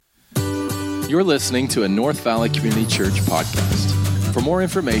You're listening to a North Valley Community Church podcast. For more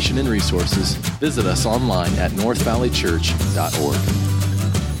information and resources, visit us online at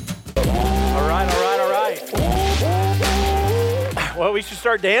northvalleychurch.org. All right. Well, we should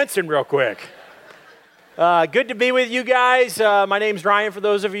start dancing real quick. Good to be with you guys. My name's Ryan. For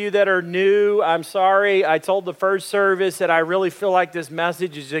those of you that are new, I'm sorry. I told the first service that I really feel like this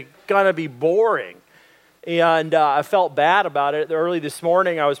message is going to be boring. And I felt bad about it. Early this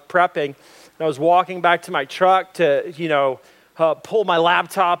morning, I was prepping. I was walking back to my truck to, pull my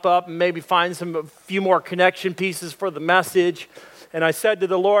laptop up and maybe find a few more connection pieces for the message. And I said to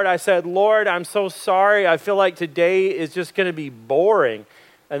the Lord, Lord, I'm so sorry. I feel like today is just going to be boring.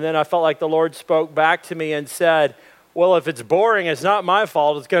 And then I felt like the Lord spoke back to me and said, well, if it's boring, it's not my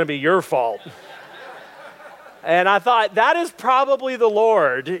fault. It's going to be your fault. And I thought, that is probably the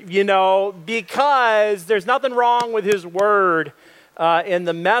Lord, because there's nothing wrong with his word in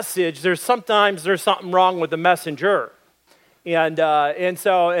the message. Sometimes there's something wrong with the messenger. And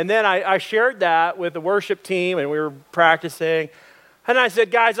then I shared that with the worship team, and we were practicing. And I said,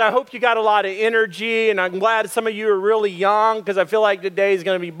 guys, I hope you got a lot of energy, and I'm glad some of you are really young because I feel like today is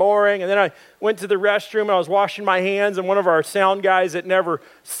going to be boring. And then I went to the restroom, and I was washing my hands, and one of our sound guys that never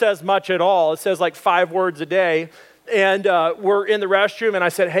says much at all, it says like 5 words a day, and we're in the restroom, and I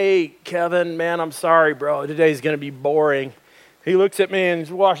said, hey, Kevin, man, I'm sorry, bro. Today's going to be boring. He looks at me and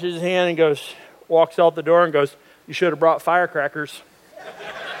washes his hand and walks out the door and goes, you should have brought firecrackers.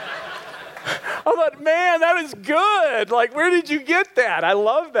 I thought, man, that is good. Like, where did you get that? I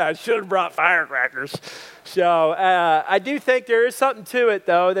love that. Should have brought firecrackers. So I do think there is something to it,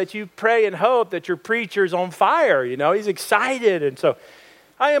 though, that you pray and hope that your preacher's on fire. He's excited. And so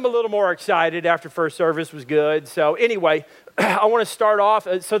I am a little more excited after first service was good. So anyway, I want to start off.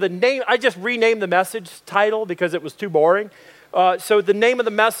 So the name, I just renamed the message title because it was too boring. So the name of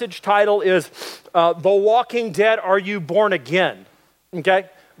the message title is The Walking Dead, Are You Born Again? Okay?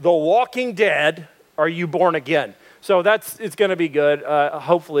 The Walking Dead, Are You Born Again? So it's going to be good.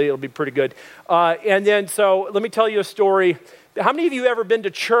 Hopefully it'll be pretty good. And then, so let me tell you a story. How many of you ever been to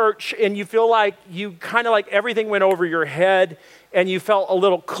church and you feel like you kind of like everything went over your head and you felt a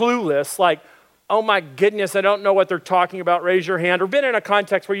little clueless, like, oh my goodness, I don't know what they're talking about? Raise your hand. Or been in a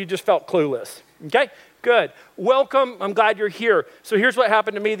context where you just felt clueless. Okay? Good. Welcome. I'm glad you're here. So here's what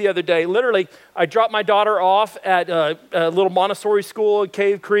happened to me the other day. Literally, I dropped my daughter off at a little Montessori school in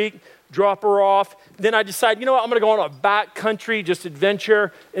Cave Creek, drop her off. Then I decided, I'm going to go on a backcountry just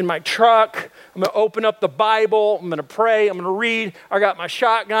adventure in my truck. I'm going to open up the Bible. I'm going to pray. I'm going to read. I got my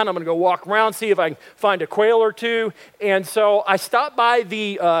shotgun. I'm going to go walk around, see if I can find a quail or two. And so I stopped by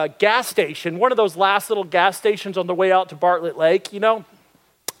the gas station, one of those last little gas stations on the way out to Bartlett Lake, I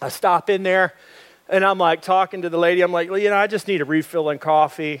stop in there. And I'm like talking to the lady. I'm like, I just need a refill and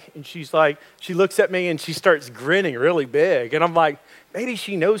coffee. And she's like, she looks at me and she starts grinning really big. And I'm like, maybe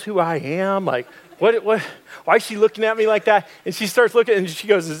she knows who I am. Like, what? Why is she looking at me like that? And she starts looking and she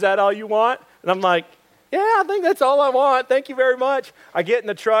goes, is that all you want? And I'm like, yeah, I think that's all I want. Thank you very much. I get in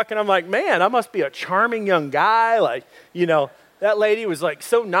the truck and I'm like, man, I must be a charming young guy. Like, that lady was like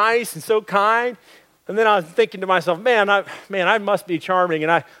so nice and so kind. And then I was thinking to myself, man, I must be charming.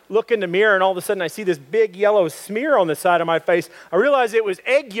 And I look in the mirror, and all of a sudden I see this big yellow smear on the side of my face. I realized it was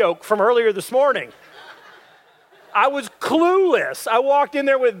egg yolk from earlier this morning. I was clueless. I walked in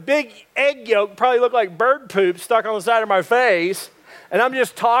there with big egg yolk, probably looked like bird poop stuck on the side of my face. And I'm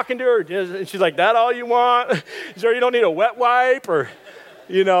just talking to her, and she's like, that all you want? Sure, you don't need a wet wipe? Or,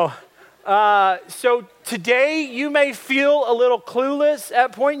 So today you may feel a little clueless at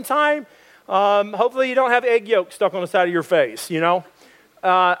a point in time. Hopefully you don't have egg yolk stuck on the side of your face,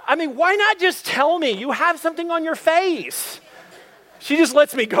 why not just tell me you have something on your face? She just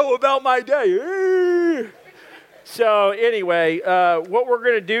lets me go about my day. So anyway, what we're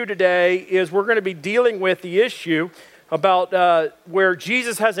going to do today is we're going to be dealing with the issue about where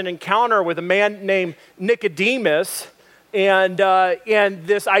Jesus has an encounter with a man named Nicodemus, and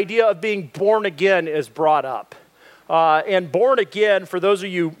this idea of being born again is brought up. And born again, for those of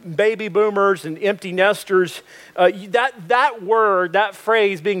you baby boomers and empty nesters, that word, that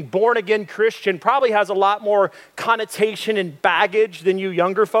phrase, being born again Christian, probably has a lot more connotation and baggage than you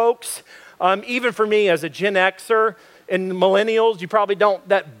younger folks. Even for me as a Gen Xer and millennials, you probably don't,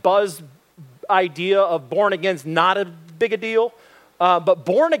 that buzz idea of born again is not a big a deal. But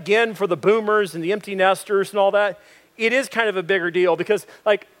born again for the boomers and the empty nesters and all that, it is kind of a bigger deal because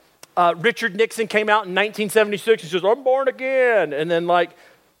Richard Nixon came out in 1976 and says, I'm born again. And then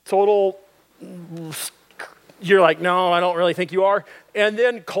total, you're like, no, I don't really think you are. And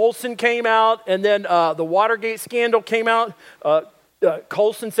then Colson came out, and then the Watergate scandal came out.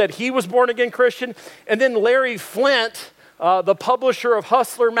 Colson said he was born again Christian. And then Larry Flint, the publisher of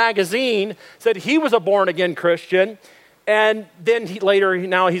Hustler magazine, said he was a born again Christian. And then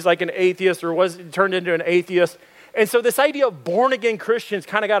now he's like an atheist, or was turned into an atheist. And so this idea of born again Christians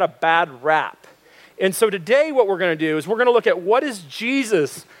kind of got a bad rap. And so today what we're going to do is we're going to look at what does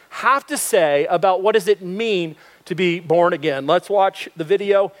Jesus have to say about what does it mean to be born again. Let's watch the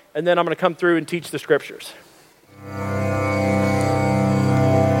video, and then I'm going to come through and teach the scriptures.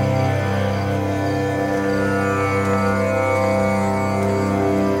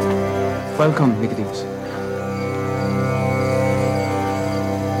 Welcome, Nicodemus.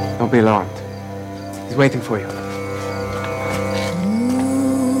 Don't be alarmed. He's waiting for you.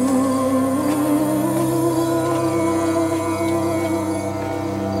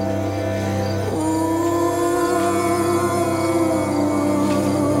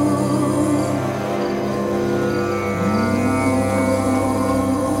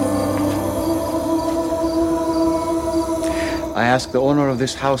 I asked the owner of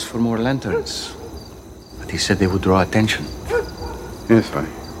this house for more lanterns, but he said they would draw attention. Yes, I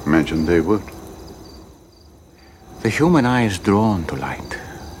imagined they would. The human eye is drawn to light.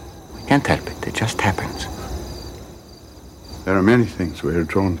 We can't help it. It just happens. There are many things we are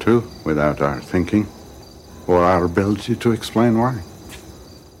drawn to without our thinking or our ability to explain why.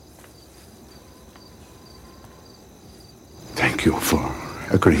 Thank you for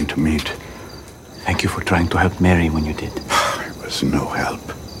agreeing to meet. Thank you for trying to help Mary when you did. It was no help.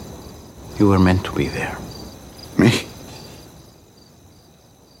 You were meant to be there. Me?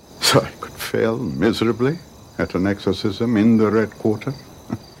 So I could fail miserably at an exorcism in the Red Quarter?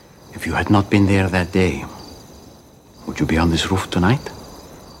 If you had not been there that day, would you be on this roof tonight?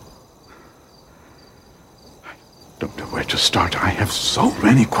 I don't know where to start. I have so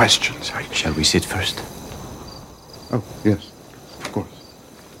many questions. Shall we sit first? Oh, yes, of course.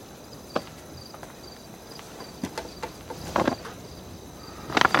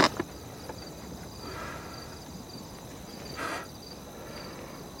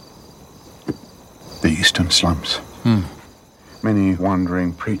 The eastern slums. Many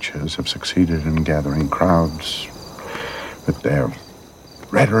wandering preachers have succeeded in gathering crowds with their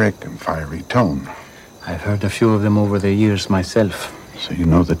rhetoric and fiery tone. I've heard a few of them over the years myself. So you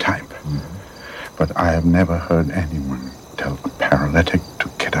know the type. But I have never heard anyone tell a paralytic to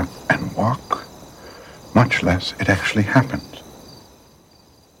get up and walk, much less it actually happened.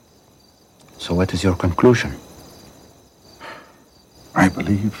 So what is your conclusion? I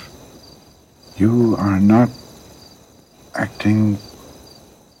believe you are not acting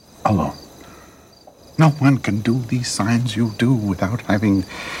alone. No one can do these signs you do without having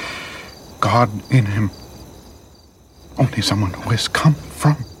God in him. Only someone who has come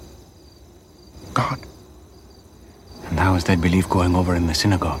from God. And how is that belief going over in the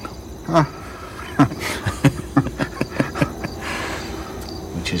synagogue?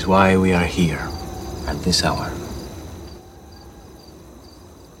 Which is why we are here at this hour.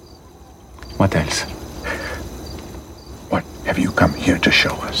 What else? What have you come here to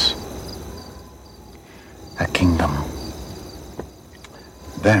show us? A kingdom.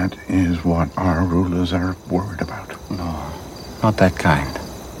 That is what our rulers are worried about. No, not that kind.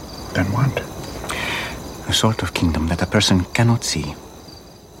 Then what? A sort of kingdom that a person cannot see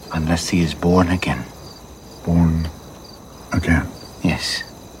unless he is born again. Born again? Yes.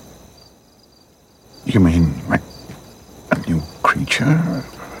 You mean like a new creature?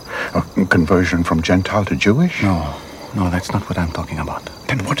 A conversion from Gentile to Jewish? No, that's not what I'm talking about.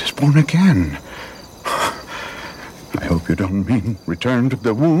 Then what is born again? I hope you don't mean return to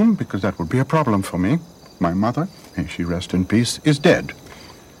the womb, because that would be a problem for me. My mother, may she rest in peace, is dead.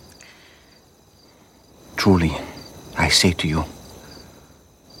 Truly, I say to you,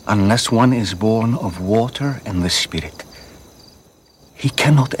 unless one is born of water and the Spirit, he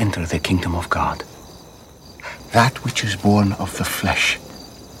cannot enter the kingdom of God. That which is born of the flesh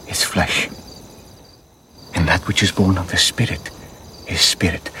is flesh, and that which is born of the Spirit is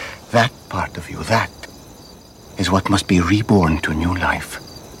spirit. That part of you, that is what must be reborn to new life.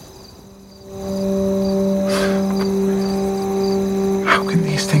 How can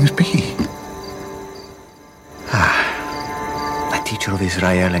these things be? A teacher of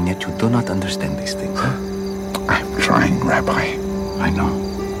Israel, and yet you do not understand these things, huh? I'm trying, Rabbi. I know.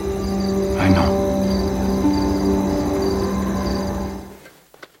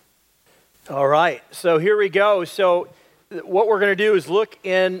 All right, so here we go. So what we're going to do is look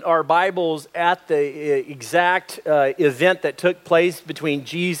in our Bibles at the exact event that took place between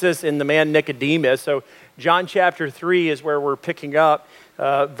Jesus and the man Nicodemus. So John chapter 3 is where we're picking up.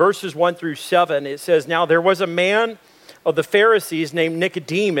 Verses 1 through 7, it says, "Now there was a man of the Pharisees named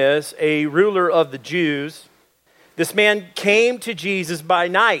Nicodemus, a ruler of the Jews. This man came to Jesus by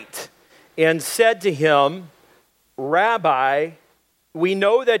night and said to him, "Rabbi, we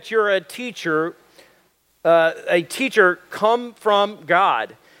know that you're a teacher come from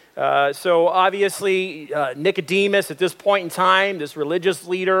God." So obviously, Nicodemus at this point in time, this religious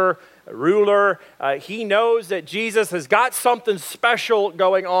leader, ruler, he knows that Jesus has got something special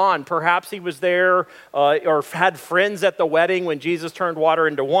going on. Perhaps he was there or had friends at the wedding when Jesus turned water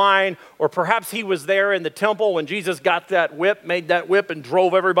into wine, or perhaps he was there in the temple when Jesus got that whip, made that whip, and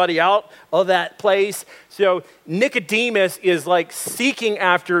drove everybody out of that place. So Nicodemus is like seeking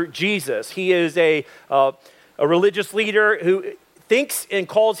after Jesus. He is a religious leader who thinks and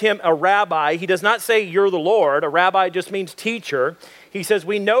calls him a rabbi. He does not say you're the Lord. A rabbi just means teacher. He says,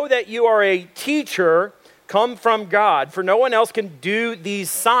 "We know that you are a teacher come from God, for no one else can do these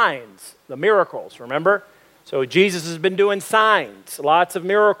signs," the miracles, remember? So Jesus has been doing signs, lots of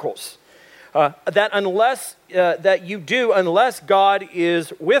miracles, that you do unless God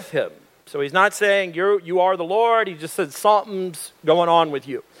is with him. So he's not saying you are the Lord. He just said something's going on with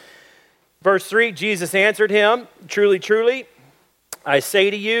you. Verse 3, Jesus answered him, "Truly, truly, I say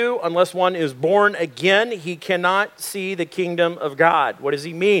to you, unless one is born again, he cannot see the kingdom of God." What does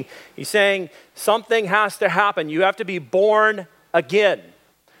he mean? He's saying something has to happen. You have to be born again.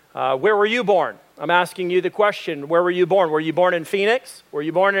 Where were you born? I'm asking you the question. Where were you born? Were you born in Phoenix? Were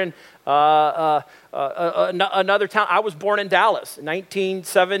you born in another town? I was born in Dallas in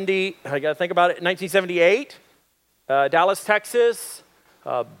 1970. I got to think about it. 1978, Dallas, Texas,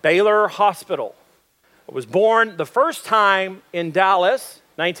 Baylor Hospital. I was born the first time in Dallas,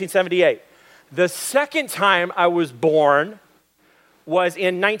 1978. The second time I was born was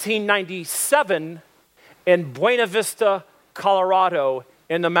in 1997 in Buena Vista, Colorado,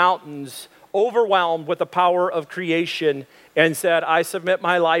 in the mountains, overwhelmed with the power of creation, and said, "I submit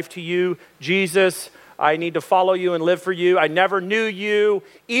my life to you, Jesus. I need to follow you and live for you. I never knew you.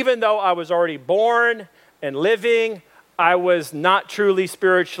 Even though I was already born and living, I was not truly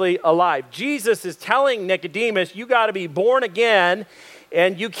spiritually alive." Jesus is telling Nicodemus, you got to be born again,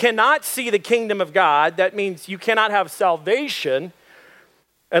 and you cannot see the kingdom of God. That means you cannot have salvation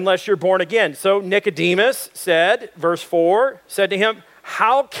unless you're born again. So Nicodemus said, verse 4, said to him,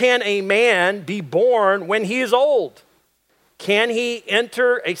 "How can a man be born when he is old? Can he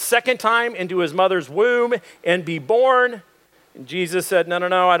enter a second time into his mother's womb and be born?" And Jesus said,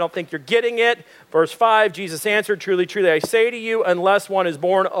 no, I don't think you're getting it. Verse 5, Jesus answered, "Truly, truly, I say to you, unless one is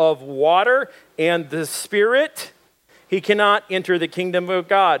born of water and the Spirit, he cannot enter the kingdom of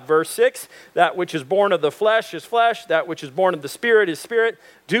God." Verse 6, "That which is born of the flesh is flesh, that which is born of the Spirit is spirit.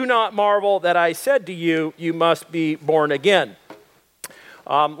 Do not marvel that I said to you, you must be born again."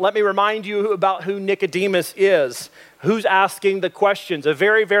 Let me remind you about who Nicodemus is, who's asking the questions. A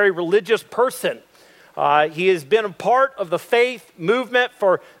very, very religious person. He has been a part of the faith movement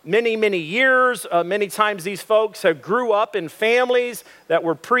for many, many years. Many times these folks have grew up in families that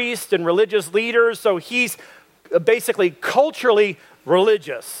were priests and religious leaders, so he's basically culturally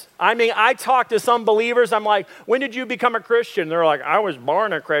religious. I mean, I talk to some believers, I'm like, "When did you become a Christian?" They're like, "I was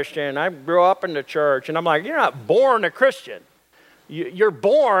born a Christian. I grew up in the church." And I'm like, "You're not born a Christian. You're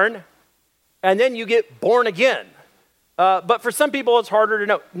born, and then you get born again." But for some people, it's harder to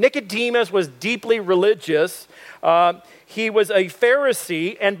know. Nicodemus was deeply religious. He was a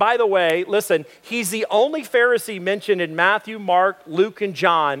Pharisee. And by the way, listen, he's the only Pharisee mentioned in Matthew, Mark, Luke, and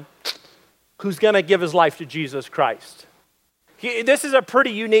John who's going to give his life to Jesus Christ. This is a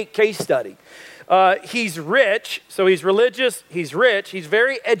pretty unique case study. He's rich, so he's religious, he's rich, he's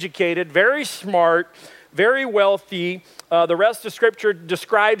very educated, very smart, very wealthy. The rest of Scripture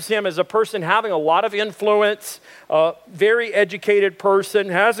describes him as a person having a lot of influence, very educated person,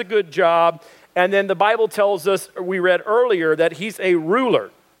 has a good job. And then the Bible tells us, we read earlier, that he's a ruler.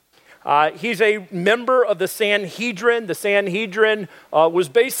 He's a member of the Sanhedrin. The Sanhedrin was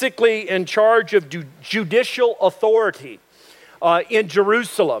basically in charge of judicial authority in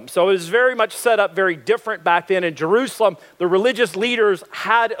Jerusalem. So it was very much set up very different back then. In Jerusalem, the religious leaders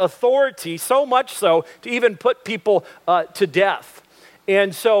had authority, so much so to even put people to death.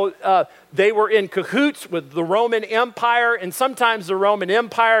 And so they were in cahoots with the Roman Empire, and sometimes the Roman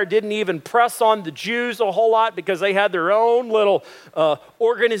Empire didn't even press on the Jews a whole lot because they had their own little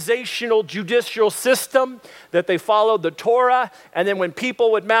organizational judicial system that they followed the Torah. And then when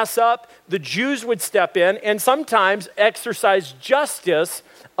people would mess up, the Jews would step in and sometimes exercise justice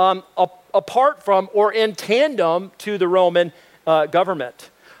apart from or in tandem to the Roman government.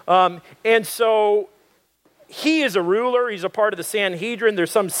 And so he is a ruler. He's a part of the Sanhedrin.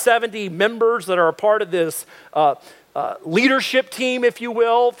 There's some 70 members that are a part of this leadership team, if you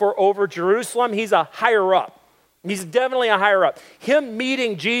will, for over Jerusalem. He's a higher up. He's definitely a higher up. Him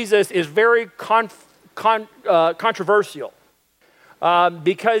meeting Jesus is very controversial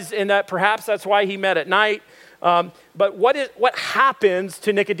because in that perhaps that's why he met at night. But what happens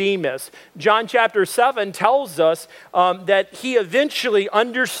to Nicodemus? John chapter 7 tells us that he eventually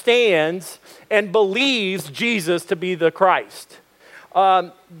understands and believes Jesus to be the Christ.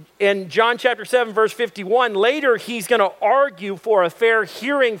 In John chapter 7, verse 51, later he's going to argue for a fair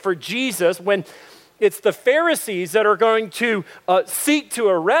hearing for Jesus when it's the Pharisees that are going to seek to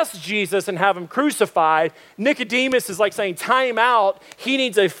arrest Jesus and have him crucified. Nicodemus is like saying, time out. He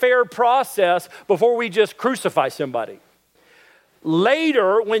needs a fair process before we just crucify somebody.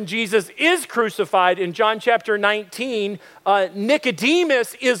 Later, when Jesus is crucified in John chapter 19,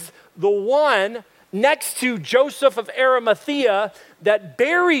 Nicodemus is the one next to Joseph of Arimathea that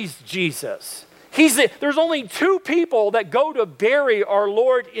buries Jesus. There's only two people that go to bury our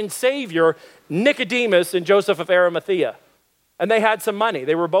Lord and Savior, Nicodemus and Joseph of Arimathea. And they had some money.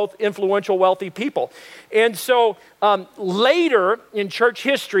 They were both influential, wealthy people. And so later in church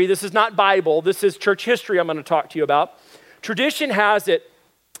history, this is not Bible, this is church history I'm going to talk to you about. Tradition has it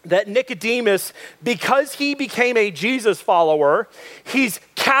that Nicodemus, because he became a Jesus follower, he's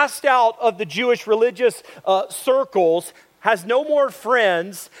cast out of the Jewish religious circles, has no more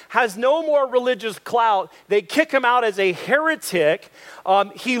friends, has no more religious clout. They kick him out as a heretic.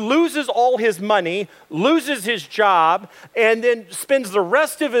 He loses all his money, loses his job, and then spends the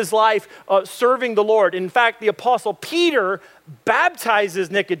rest of his life serving the Lord. In fact, the Apostle Peter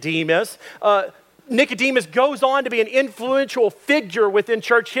baptizes Nicodemus. Nicodemus goes on to be an influential figure within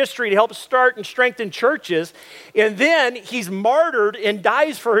church history to help start and strengthen churches. And then he's martyred and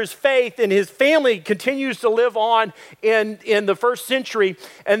dies for his faith, and his family continues to live on in the first century,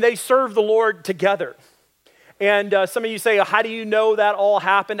 and they serve the Lord together. And some of you say, how do you know that all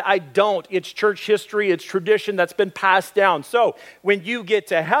happened? I don't. It's church history. It's tradition that's been passed down. So when you get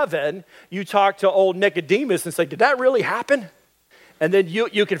to heaven, you talk to old Nicodemus and say, did that really happen? And then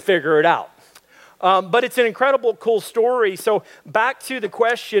you can figure it out. But it's an incredible, cool story. So back to the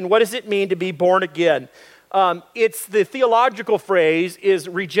question, what does it mean to be born again? It's the theological phrase is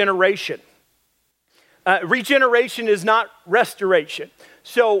regeneration. Regeneration is not restoration.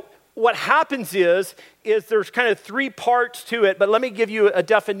 So what happens is there's kind of three parts to it, but let me give you a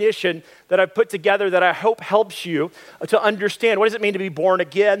definition that I've put together that I hope helps you to understand. What does it mean to be born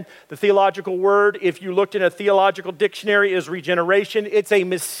again? The theological word, if you looked in a theological dictionary, is regeneration. It's a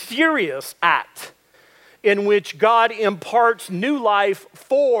mysterious act in which God imparts new life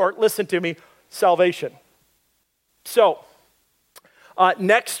for, listen to me, salvation. So,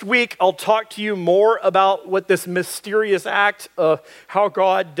 next week, I'll talk to you more about what this mysterious act, how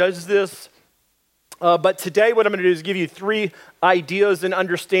God does this. But today, what I'm going to do is give you three ideas and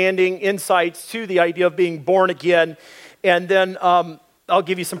understanding, insights to the idea of being born again. And then I'll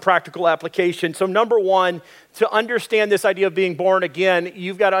give you some practical application. So number one, to understand this idea of being born again,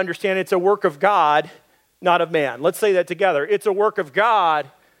 you've got to understand it's a work of God, not of man. Let's say that together. It's a work of God,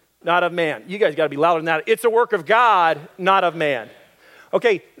 not of man. You guys got to be louder than that. It's a work of God, not of man.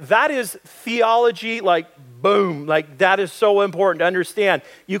 Okay, that is theology, like boom, like that is so important to understand.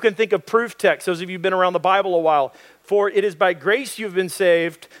 You can think of proof texts, those of you who've been around the Bible a while. For it is by grace you've been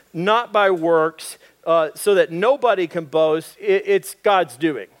saved, not by works, so that nobody can boast. It's God's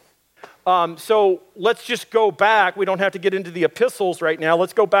doing. So let's just go back. We don't have to get into the epistles right now.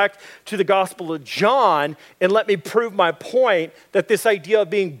 Let's go back to the Gospel of John and let me prove my point that this idea of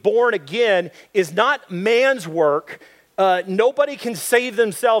being born again is not man's work. Nobody can save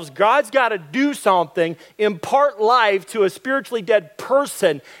themselves. God's got to do something, impart life to a spiritually dead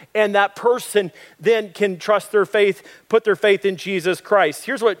person, and that person then can trust their faith, put their faith in Jesus Christ.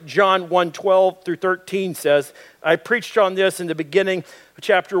 Here's what John 1:12 through 13 says. I preached on this in the beginning of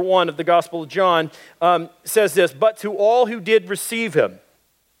chapter 1 of the Gospel of John. Says this, but to all who did receive him,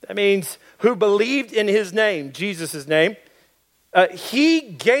 that means who believed in his name, Jesus' name, he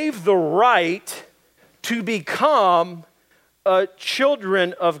gave the right to become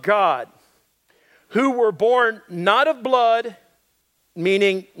children of God, who were born not of blood,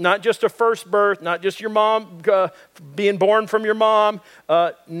 meaning not just a first birth, not just your mom being born from your mom,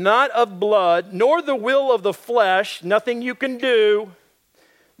 not of blood, nor the will of the flesh, nothing you can do,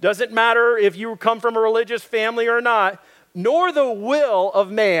 doesn't matter if you come from a religious family or not, nor the will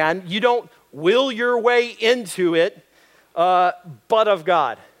of man, you don't will your way into it, but of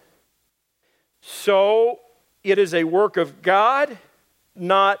God. So it is a work of God,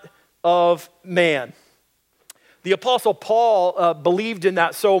 not of man. The Apostle Paul believed in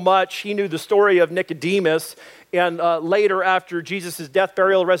that so much. He knew the story of Nicodemus, and later after Jesus' death,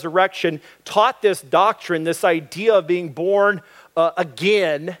 burial, resurrection, taught this doctrine, this idea of being born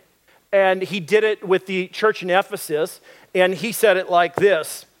again. And he did it with the church in Ephesus, and he said it like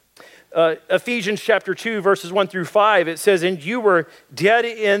this. Ephesians chapter 2, verses 1 through 5, it says, "And you were dead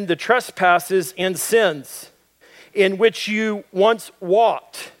in the trespasses and sins, in which you once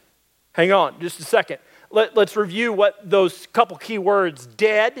walked." Hang on just a second. Let's review what those couple key words,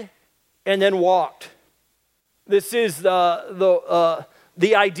 dead and then walked. This is the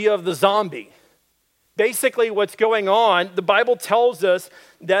idea of the zombie. Basically what's going on, the Bible tells us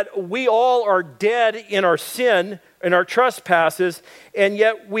that we all are dead in our sin, in our trespasses, and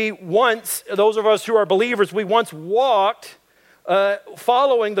yet we once, those of us who are believers, we once walked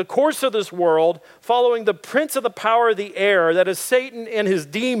following the course of this world, following the prince of the power of the air, that is Satan and his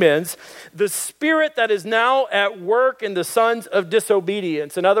demons, the spirit that is now at work in the sons of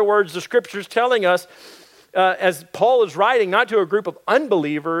disobedience. In other words, the scripture's telling us, as Paul is writing, not to a group of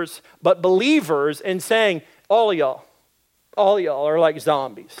unbelievers, but believers, and saying, all of y'all are like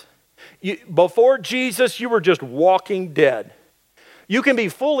zombies. Before Jesus, you were just walking dead. You can be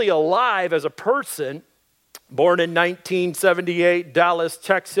fully alive as a person, born in 1978, Dallas,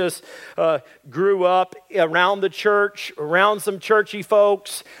 Texas, grew up around the church, around some churchy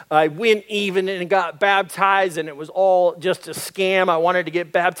folks. I went even and got baptized, and it was all just a scam. I wanted to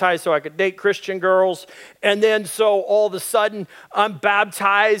get baptized so I could date Christian girls. And then so all of a sudden, I'm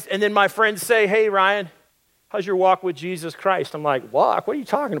baptized, and then my friends say, "Hey, Ryan, how's your walk with Jesus Christ?" I'm like, "Walk? What are you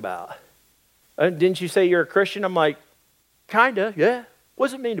talking about? Didn't you say you're a Christian?" I'm like, "Kinda, yeah. What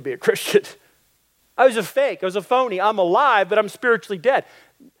does it mean to be a Christian?" I was a fake. I was a phony. I'm alive, but I'm spiritually dead.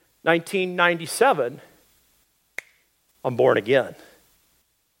 1997, I'm born again.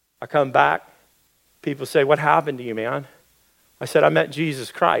 I come back. People say, "What happened to you, man?" I said, "I met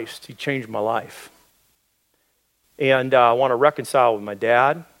Jesus Christ. He changed my life. And I want to reconcile with my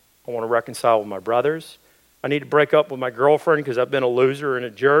dad. I want to reconcile with my brothers. I need to break up with my girlfriend because I've been a loser and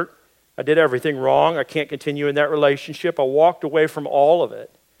a jerk. I did everything wrong. I can't continue in that relationship." I walked away from all of it.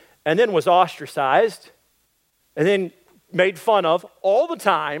 And then was ostracized, and then made fun of all the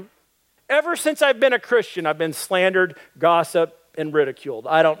time. Ever since I've been a Christian, I've been slandered, gossiped, and ridiculed.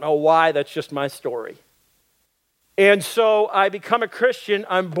 I don't know why, that's just my story. And so I become a Christian,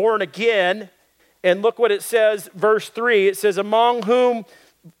 I'm born again, and look what it says, verse 3, it says, "Among whom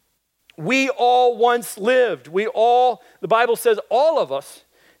we all once lived." The Bible says all of us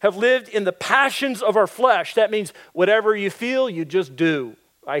have lived in the passions of our flesh. That means whatever you feel, you just do.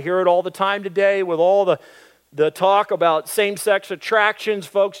 I hear it all the time today with all the talk about same-sex attractions.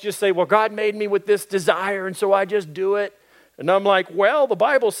 Folks just say, "Well, God made me with this desire, and so I just do it." And I'm like, well, the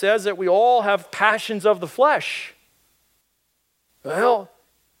Bible says that we all have passions of the flesh. Well,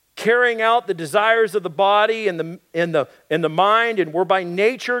 carrying out the desires of the body and the mind, and we're by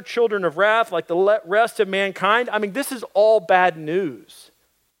nature children of wrath like the rest of mankind. I mean, this is all bad news.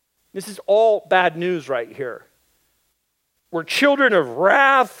 This is all bad news right here. We're children of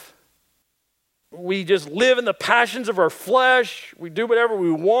wrath. We just live in the passions of our flesh. We do whatever we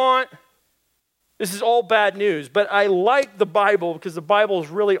want. This is all bad news. But I like the Bible because the Bible is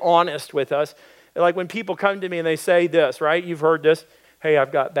really honest with us. Like when people come to me and they say this, right? You've heard this. "Hey,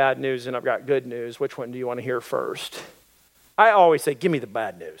 I've got bad news and I've got good news. Which one do you want to hear first?" I always say, "Give me the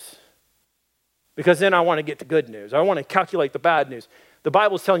bad news." Because then I want to get the good news. I want to calculate the bad news. The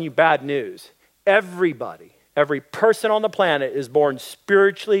Bible's telling you bad news. Every person on the planet is born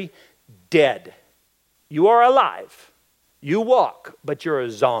spiritually dead. You are alive. You walk, but you're a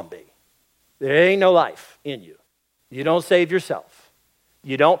zombie. There ain't no life in you. You don't save yourself.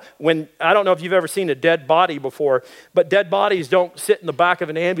 I don't know if you've ever seen a dead body before, but dead bodies don't sit in the back of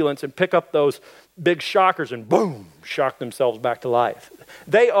an ambulance and pick up those big shockers and boom, shock themselves back to life.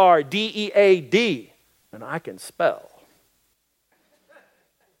 They are dead, and I can spell.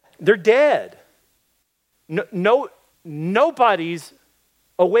 They're dead. Nobody's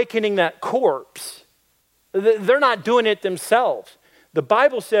awakening that corpse. They're not doing it themselves. The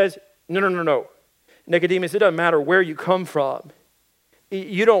Bible says, no. Nicodemus, it doesn't matter where you come from.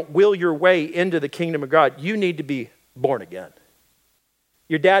 You don't will your way into the kingdom of God. You need to be born again.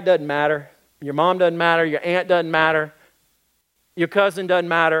 Your dad doesn't matter. Your mom doesn't matter. Your aunt doesn't matter. Your cousin doesn't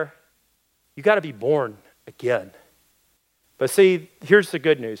matter. You got to be born again. But see, here's the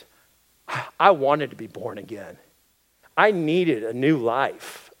good news. I wanted to be born again. I needed a new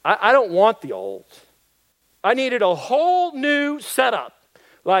life. I don't want the old. I needed a whole new setup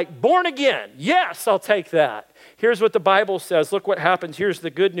Like born again. Yes, I'll take that. Here's what the Bible says. Look what happens. Here's the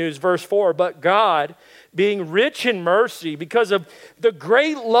good news, verse 4. But God, being rich in mercy, because of the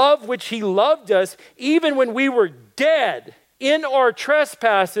great love which he loved us, even when we were dead in our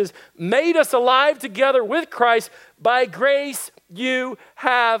trespasses, made us alive together with Christ. By grace you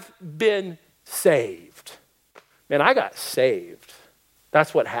have been saved. Man, I got saved.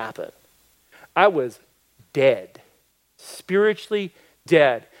 That's what happened. I was dead, spiritually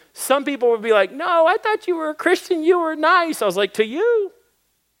dead. Some people would be like, no, I thought you were a Christian. You were nice. I was like, to you?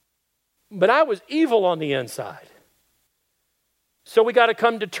 But I was evil on the inside. So we got to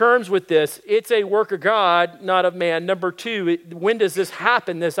come to terms with this. It's a work of God, not of man. Number two, when does this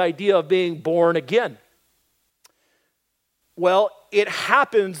happen, this idea of being born again? Well, it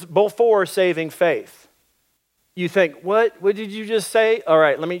happens before saving faith. You think, what did you just say? All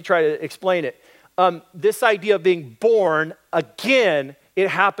right, let me try to explain it. This idea of being born again, it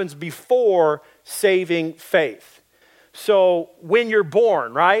happens before saving faith. So when you're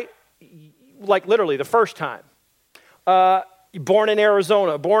born, right? Like literally the first time. Born in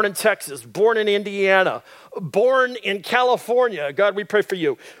Arizona, born in Texas, born in Indiana, born in California. God, we pray for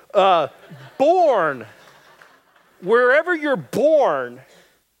you. Born, wherever you're born,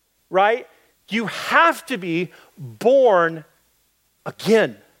 right? You have to be born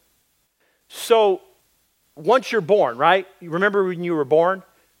again. So once you're born, right? You remember when you were born?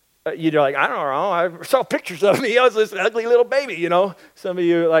 You're like, I don't know. I saw pictures of me. I was this ugly little baby, you know. Some of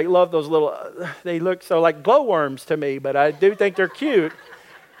you like love those little, they look so like glowworms to me, but I do think they're cute.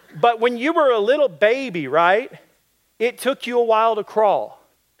 But when you were a little baby, right? It took you a while to crawl.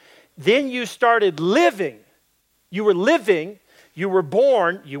 Then you started living. You were living. You were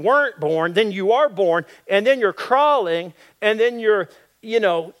born, you weren't born, then you are born, and then you're crawling, and then you're,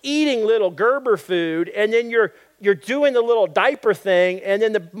 eating little Gerber food, and then you're doing the little diaper thing, and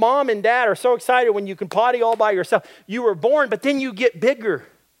then the mom and dad are so excited when you can potty all by yourself. You were born, but then you get bigger,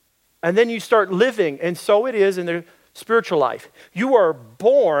 and then you start living, and so it is in the spiritual life. You are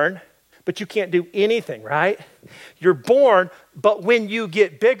born, but you can't do anything, right? You're born, but when you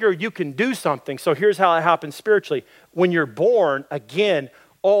get bigger, you can do something. So here's how it happens spiritually. When you're born again,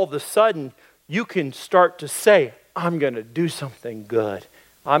 all of a sudden, you can start to say, I'm going to do something good.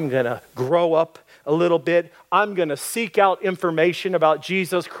 I'm going to grow up a little bit. I'm going to seek out information about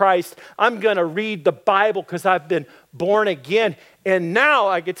Jesus Christ. I'm going to read the Bible because I've been born again. And now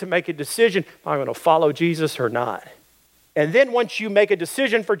I get to make a decision. Am I going to follow Jesus or not? And then once you make a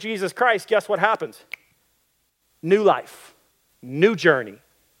decision for Jesus Christ, guess what happens? New life, new journey,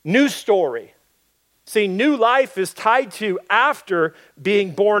 new story. See, new life is tied to after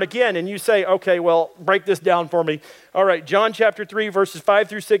being born again. And you say, okay, well, break this down for me. All right, John chapter 3, verses 5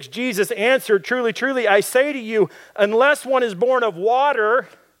 through 6. Jesus answered, truly, truly, I say to you, unless one is born of water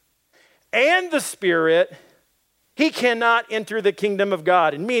and the Spirit, he cannot enter the kingdom of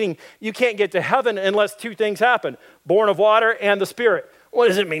God. And meaning, you can't get to heaven unless two things happen. Born of water and the Spirit. What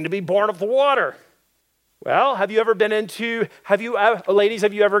does it mean to be born of the water? Well, ladies,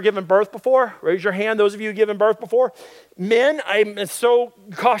 have you ever given birth before? Raise your hand, those of you who have given birth before. Men, I'm so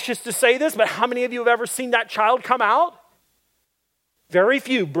cautious to say this, but how many of you have ever seen that child come out? Very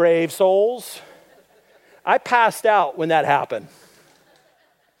few, brave souls. I passed out when that happened.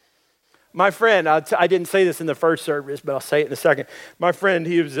 My friend, I didn't say this in the first service, but I'll say it in a second. My friend,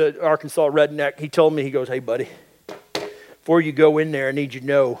 he was an Arkansas redneck. He told me, he goes, hey, buddy, before you go in there, I need you to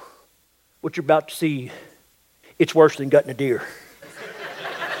know what you're about to see. It's worse than gutting a deer.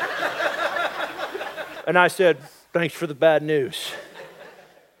 And I said, thanks for the bad news.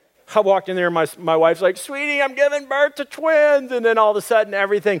 I walked in there and my wife's like, sweetie, I'm giving birth to twins. And then all of a sudden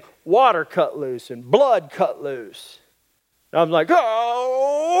everything, water cut loose and blood cut loose. And I'm like,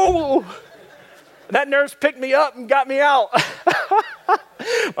 oh. And that nurse picked me up and got me out.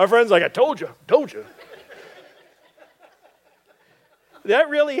 My friend's like, I told you. That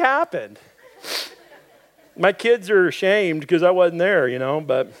really happened. My kids are ashamed because I wasn't there,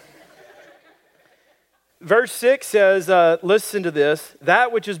 but verse 6 says, listen to this,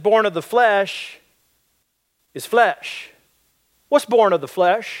 that which is born of the flesh is flesh. What's born of the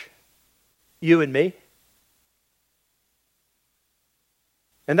flesh? You and me.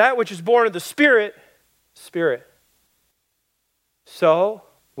 And that which is born of the Spirit, Spirit. So,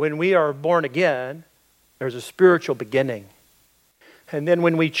 when we are born again, there's a spiritual beginning. And then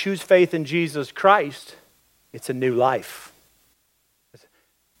when we choose faith in Jesus Christ, it's a new life.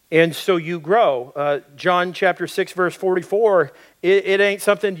 And so you grow. John chapter 6, verse 44, it ain't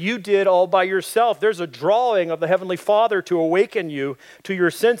something you did all by yourself. There's a drawing of the Heavenly Father to awaken you to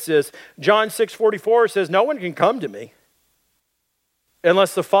your senses. John 6:44 says, no one can come to me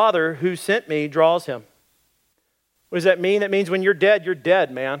unless the Father who sent me draws him. What does that mean? That means when you're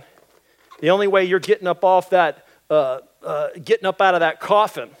dead, man. The only way you're getting up off that, getting up out of that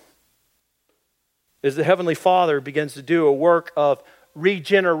coffin is the Heavenly Father begins to do a work of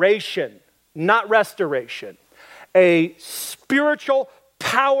regeneration, not restoration. A spiritual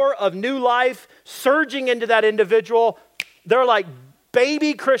power of new life surging into that individual. They're like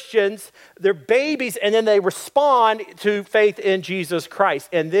baby Christians. They're babies, and then they respond to faith in Jesus Christ.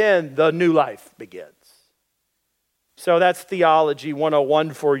 And then the new life begins. So that's Theology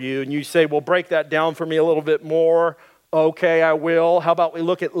 101 for you. And you say, well, break that down for me a little bit more. Okay, I will. How about we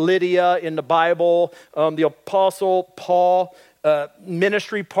look at Lydia in the Bible, the Apostle Paul,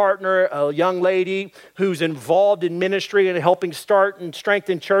 ministry partner, a young lady who's involved in ministry and helping start and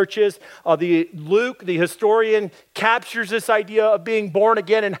strengthen churches. Luke, the historian, captures this idea of being born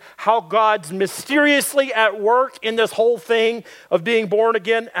again and how God's mysteriously at work in this whole thing of being born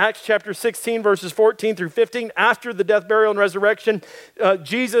again. Acts chapter 16, verses 14 through 15. After the death, burial, and resurrection,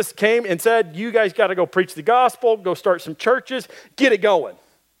 Jesus came and said, you guys got to go preach the gospel, go start some churches, get it going.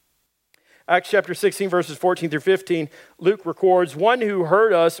 Acts chapter 16, verses 14 through 15, Luke records, one who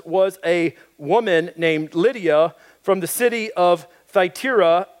heard us was a woman named Lydia from the city of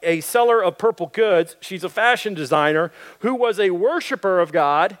Thyatira, a seller of purple goods. She's a fashion designer who was a worshiper of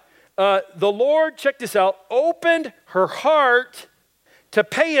God. The Lord, check this out, opened her heart to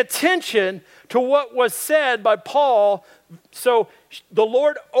pay attention to what was said by Paul. So the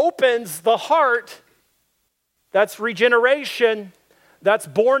Lord opens the heart. That's regeneration. That's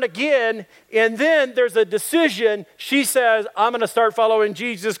born again, and then there's a decision. She says, I'm going to start following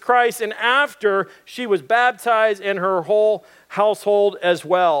Jesus Christ, and after she was baptized and her whole household as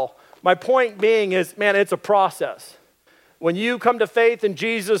well. My point being is, man, it's a process. When you come to faith in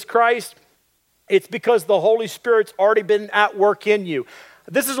Jesus Christ, it's because the Holy Spirit's already been at work in you.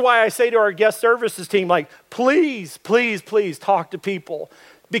 This is why I say to our guest services team, like, please, please, please talk to people.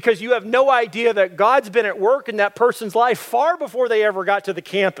 Because you have no idea that God's been at work in that person's life far before they ever got to the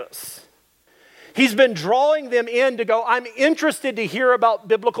campus. He's been drawing them in to go, I'm interested to hear about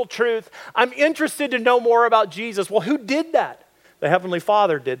biblical truth. I'm interested to know more about Jesus. Well, who did that? The Heavenly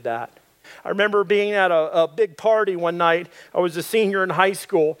Father did that. I remember being at a big party one night. I was a senior in high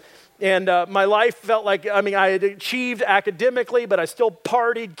school. And my life felt like, I had achieved academically, but I still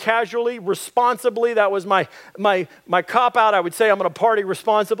partied casually, responsibly. That was my cop-out. I would say I'm going to party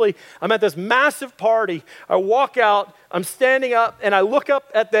responsibly. I'm at this massive party. I walk out, I'm standing up, and I look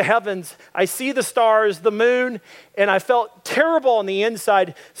up at the heavens. I see the stars, the moon, and I felt terrible on the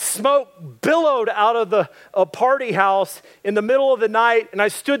inside. Smoke billowed out of the party house in the middle of the night, and I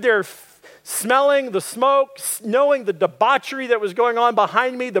stood there smelling the smoke, knowing the debauchery that was going on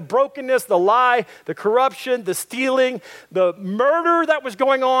behind me, the brokenness, the lie, the corruption, the stealing, the murder that was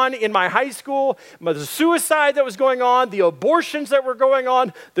going on in my high school, the suicide that was going on, the abortions that were going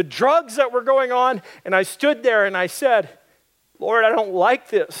on, the drugs that were going on. And I stood there and I said, Lord, I don't like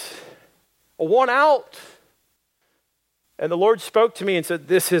this. I want out. And the Lord spoke to me and said,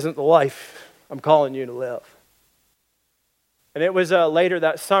 this isn't the life I'm calling you to live. And it was later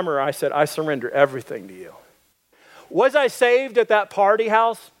that summer, I said, I surrender everything to you. Was I saved at that party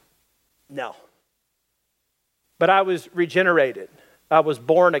house? No. But I was regenerated. I was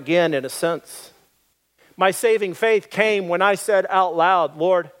born again in a sense. My saving faith came when I said out loud,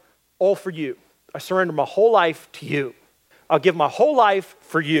 Lord, all for you. I surrender my whole life to you. I'll give my whole life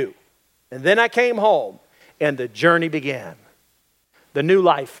for you. And then I came home and the journey began. The new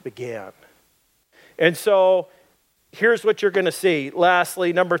life began. And so here's what you're going to see.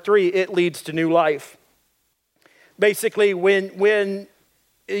 Lastly, number 3, it leads to new life. Basically, when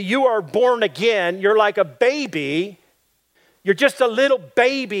you are born again, you're like a baby. You're just a little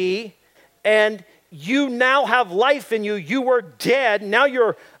baby, and you now have life in you. You were dead. Now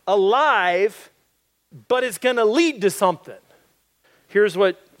you're alive, but it's going to lead to something. Here's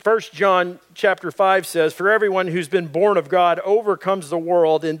what 1 John chapter 5 says, for everyone who's been born of God overcomes the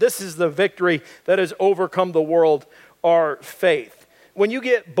world, and this is the victory that has overcome the world, our faith. When you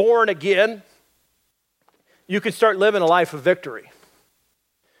get born again, you can start living a life of victory.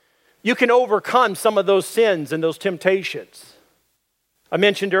 You can overcome some of those sins and those temptations. I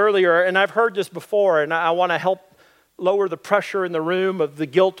mentioned earlier, and I've heard this before, and I want to help lower the pressure in the room of the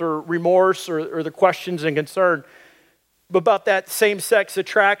guilt or remorse or the questions and concern about that same-sex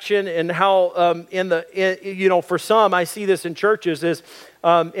attraction and how for some, I see this in churches is,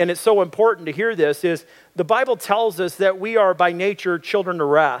 and it's so important to hear this, is the Bible tells us that we are by nature children of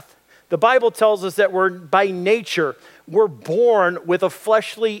wrath. The Bible tells us that we're born with a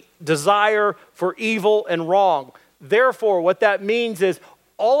fleshly desire for evil and wrong. Therefore, what that means is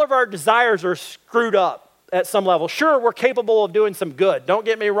all of our desires are screwed up at some level. Sure, we're capable of doing some good. Don't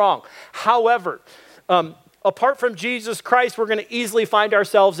get me wrong. However, apart from Jesus Christ, we're going to easily find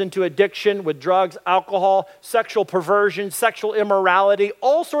ourselves into addiction with drugs, alcohol, sexual perversion, sexual immorality,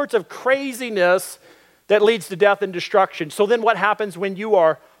 all sorts of craziness that leads to death and destruction. So then what happens when you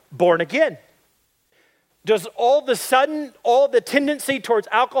are born again? Does all of a sudden all the tendency towards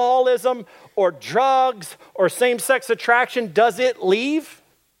alcoholism or drugs or same-sex attraction, does it leave?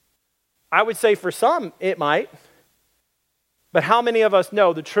 I would say for some it might. But how many of us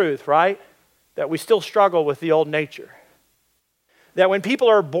know the truth, right? That we still struggle with the old nature. That when people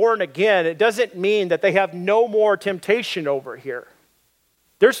are born again, it doesn't mean that they have no more temptation over here.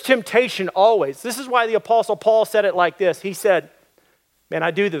 There's temptation always. This is why the Apostle Paul said it like this. He said, man, I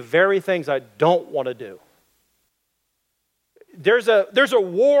do the very things I don't want to do. There's a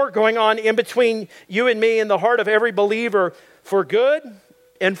war going on in between you and me in the heart of every believer for good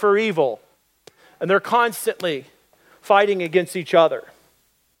and for evil. And they're constantly fighting against each other.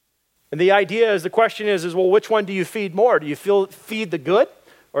 And the idea is, the question is, well, which one do you feed more? Do you feed the good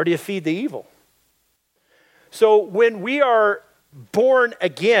or do you feed the evil? So when we are born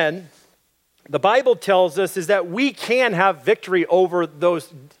again, the Bible tells us is that we can have victory over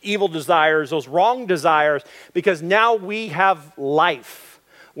those evil desires, those wrong desires, because now we have life.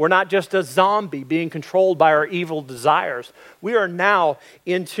 We're not just a zombie being controlled by our evil desires. We are now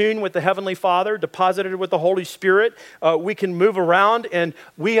in tune with the Heavenly Father, deposited with the Holy Spirit. We can move around and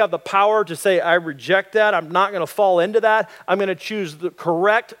we have the power to say, I reject that. I'm not going to fall into that. I'm going to choose the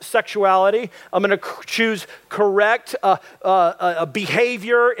correct sexuality. I'm going to choose correct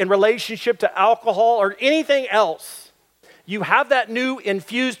behavior in relationship to alcohol or anything else. You have that new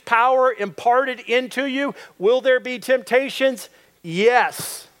infused power imparted into you. Will there be temptations?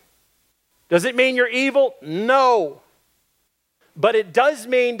 Yes. Does it mean you're evil? No. But it does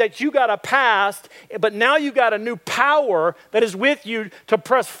mean that you got a past, but now you got a new power that is with you to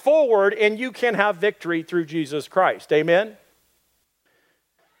press forward, and you can have victory through Jesus Christ. Amen?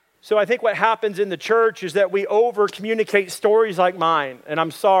 So I think what happens in the church is that we over-communicate stories like mine, and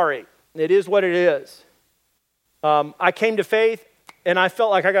I'm sorry. It is what it is. I came to faith, and I felt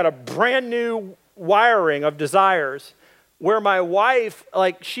like I got a brand new wiring of desires, where my wife,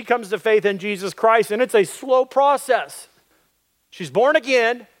 she comes to faith in Jesus Christ, and it's a slow process. She's born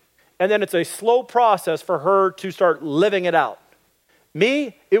again, and then it's a slow process for her to start living it out.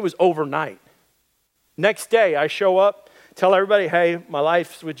 Me, it was overnight. Next day, I show up, tell everybody, hey, my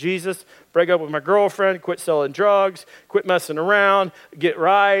life's with Jesus, break up with my girlfriend, quit selling drugs, quit messing around, get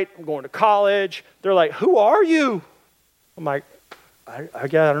right, I'm going to college. They're like, who are you? I'm like, I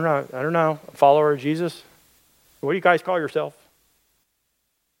don't know, a follower of Jesus. What do you guys call yourself?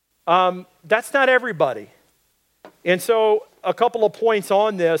 That's not everybody. And so a couple of points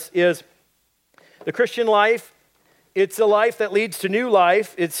on this is the Christian life, it's a life that leads to new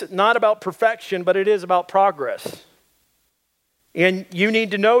life. It's not about perfection, but it is about progress. And you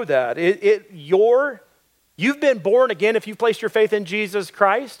need to know that. You've been born again if you've placed your faith in Jesus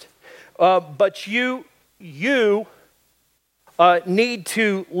Christ, but you need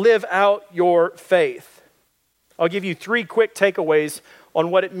to live out your faith. I'll give you 3 quick takeaways on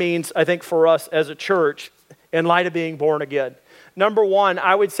what it means, I think, for us as a church in light of being born again. Number 1,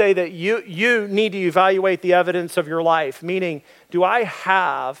 I would say that you need to evaluate the evidence of your life, meaning, do I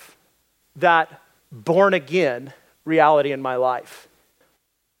have that born again reality in my life?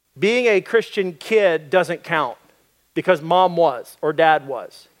 Being a Christian kid doesn't count because mom was or dad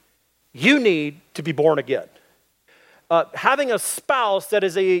was. You need to be born again. Having a spouse that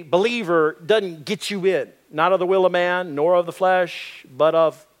is a believer doesn't get you in. Not of the will of man, nor of the flesh, but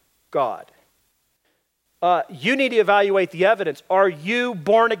of God. You need to evaluate the evidence. Are you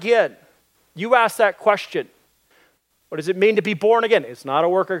born again? You ask that question. What does it mean to be born again? It's not a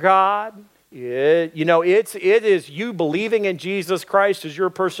work of God. It is you believing in Jesus Christ as your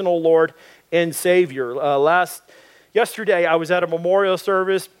personal Lord and Savior. Yesterday, I was at a memorial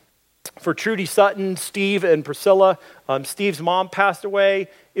service for Trudy Sutton, Steve, and Priscilla. Steve's mom passed away.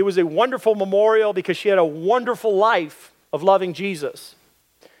 It was a wonderful memorial because she had a wonderful life of loving Jesus.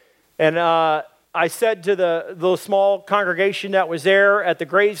 And I said to the small congregation that was there at the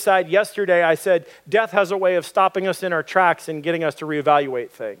graveside yesterday, I said, death has a way of stopping us in our tracks and getting us to reevaluate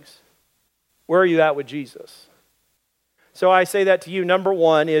things. Where are you at with Jesus? So I say that to you. Number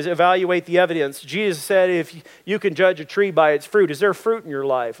 1 is evaluate the evidence. Jesus said if you can judge a tree by its fruit, is there fruit in your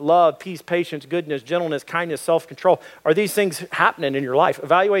life? Love, peace, patience, goodness, gentleness, kindness, self-control. Are these things happening in your life?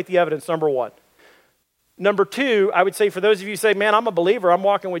 Evaluate the evidence, number 1. Number 2, I would say for those of you who say, man, I'm a believer, I'm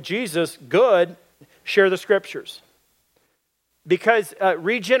walking with Jesus, good, share the scriptures. Because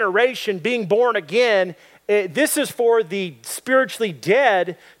regeneration, being born again, this is for the spiritually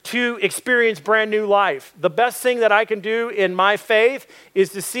dead to experience brand new life. The best thing that I can do in my faith is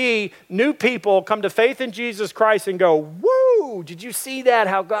to see new people come to faith in Jesus Christ and go, woo, did you see that?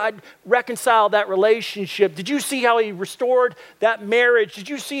 How God reconciled that relationship? Did you see how he restored that marriage? Did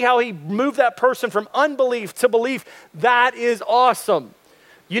you see how he moved that person from unbelief to belief? That is awesome.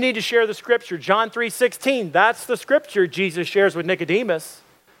 You need to share the scripture. John 3:16, that's the scripture Jesus shares with Nicodemus.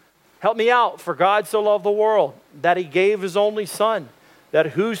 Help me out, for God so loved the world that he gave his only son,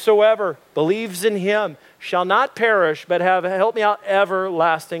 that whosoever believes in him shall not perish, but have, help me out,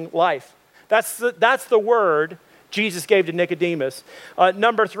 everlasting life. That's the word Jesus gave to Nicodemus.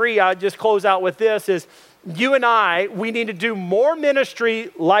 Number 3, I'll just close out with this, is you and I, we need to do more ministry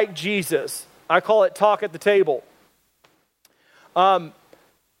like Jesus. I call it talk at the table.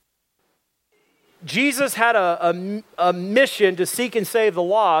 Jesus had a mission to seek and save the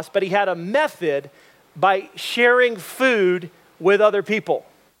lost, but he had a method by sharing food with other people.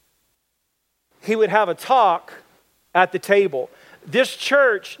 He would have a talk at the table. This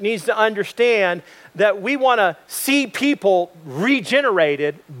church needs to understand that we want to see people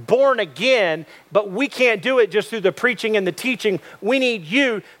regenerated, born again, but we can't do it just through the preaching and the teaching. We need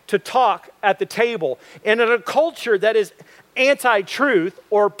you to talk at the table. And in a culture that is anti-truth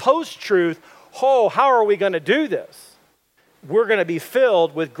or post-truth, how are we going to do this? We're going to be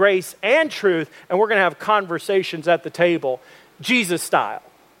filled with grace and truth, and we're going to have conversations at the table, Jesus style,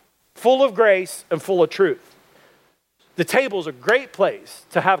 full of grace and full of truth. The table is a great place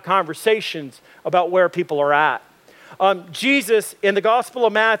to have conversations about where people are at. Jesus, in the Gospel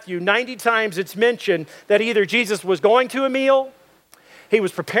of Matthew, 90 times it's mentioned that either Jesus was going to a meal, he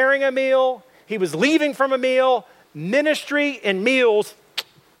was preparing a meal, he was leaving from a meal. Ministry and meals,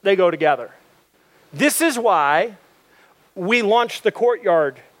 they go together. This is why we launched the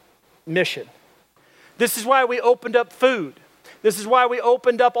Courtyard mission. This is why we opened up food. This is why we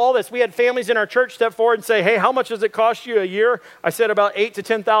opened up all this. We had families in our church step forward and say, hey, how much does it cost you a year? I said about $8,000 to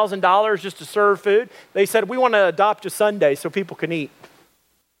 $10,000 just to serve food. They said, we want to adopt a Sunday so people can eat.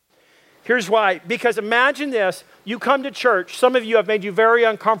 Here's why. Because imagine this. You come to church. Some of you have made you very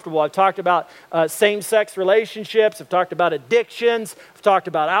uncomfortable. I've talked about same-sex relationships. I've talked about addictions. I've talked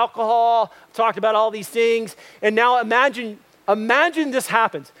about alcohol. I've talked about all these things. And now imagine this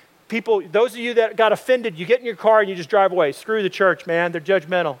happens. People, those of you that got offended, you get in your car and you just drive away. Screw the church, man. They're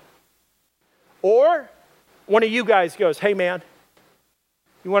judgmental. Or one of you guys goes, hey, man,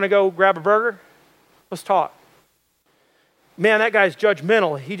 you want to go grab a burger? Let's talk. Man, that guy's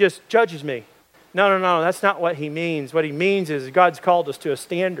judgmental. He just judges me. No, that's not what he means. What he means is God's called us to a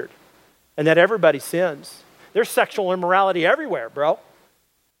standard and that everybody sins. There's sexual immorality everywhere, bro.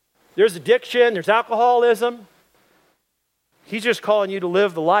 There's addiction, there's alcoholism. He's just calling you to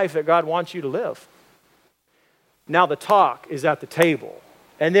live the life that God wants you to live. Now the talk is at the table,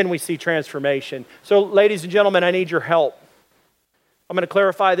 and then we see transformation. So, ladies and gentlemen, I need your help. I'm going to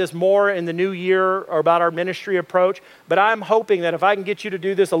clarify this more in the new year or about our ministry approach, but I'm hoping that if I can get you to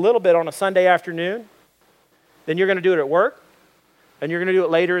do this a little bit on a Sunday afternoon, then you're going to do it at work, and you're going to do it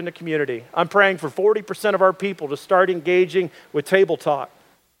later in the community. I'm praying for 40% of our people to start engaging with table talk.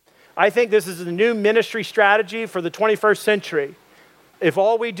 I think this is a new ministry strategy for the 21st century. If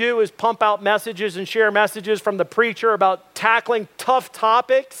all we do is pump out messages and share messages from the preacher about tackling tough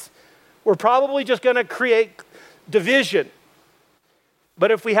topics, we're probably just going to create division.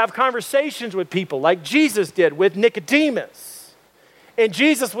 But if we have conversations with people like Jesus did with Nicodemus, and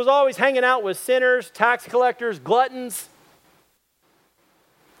Jesus was always hanging out with sinners, tax collectors, gluttons,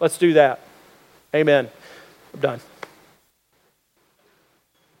 let's do that. Amen. I'm done.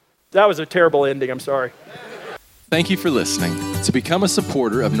 That was a terrible ending. I'm sorry. Thank you for listening. To become a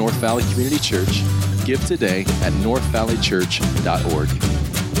supporter of North Valley Community Church, give today at northvalleychurch.org.